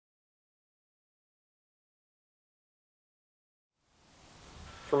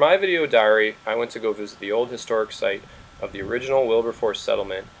For my video diary, I went to go visit the old historic site of the original Wilberforce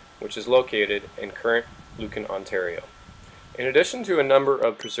settlement, which is located in current Lucan, Ontario. In addition to a number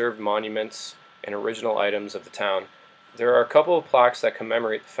of preserved monuments and original items of the town, there are a couple of plaques that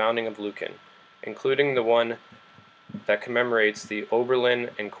commemorate the founding of Lucan, including the one that commemorates the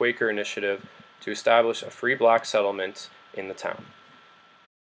Oberlin and Quaker initiative to establish a free black settlement in the town.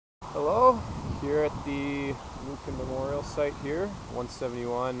 Hello, here at the Lucan Memorial Site here,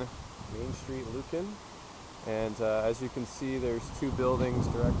 171 Main Street, Lucan. And as you can see, there's two buildings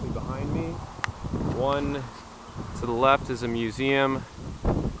directly behind me. One to the left is a museum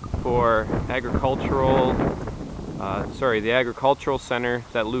for the agricultural center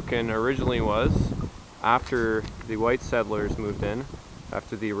that Lucan originally was after the white settlers moved in,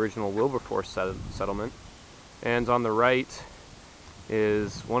 after the original Wilberforce settlement. And on the right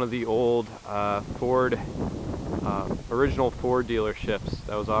is one of the old original Ford dealerships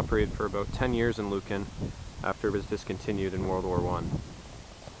that was operated for about 10 years in Lucan after it was discontinued in World War I.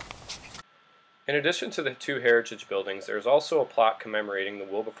 In addition to the two heritage buildings, there is also a plaque commemorating the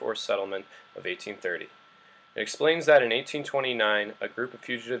Wilberforce settlement of 1830. It explains that in 1829, a group of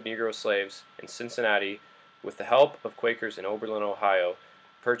fugitive Negro slaves in Cincinnati, with the help of Quakers in Oberlin, Ohio,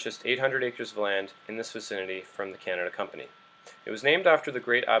 purchased 800 acres of land in this vicinity from the Canada Company. It was named after the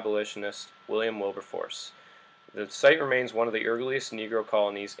great abolitionist William Wilberforce. The site remains one of the earliest Negro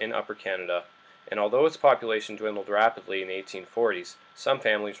colonies in Upper Canada, and although its population dwindled rapidly in the 1840s, some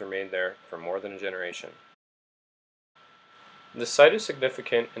families remained there for more than a generation. The site is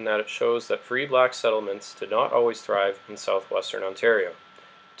significant in that it shows that free black settlements did not always thrive in southwestern Ontario.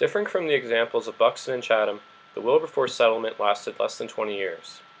 Different from the examples of Buxton and Chatham, the Wilberforce settlement lasted less than 20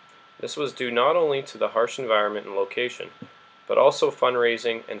 years. This was due not only to the harsh environment and location, but also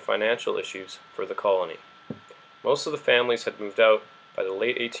fundraising and financial issues for the colony. Most of the families had moved out by the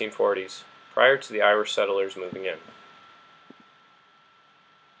late 1840s, prior to the Irish settlers moving in.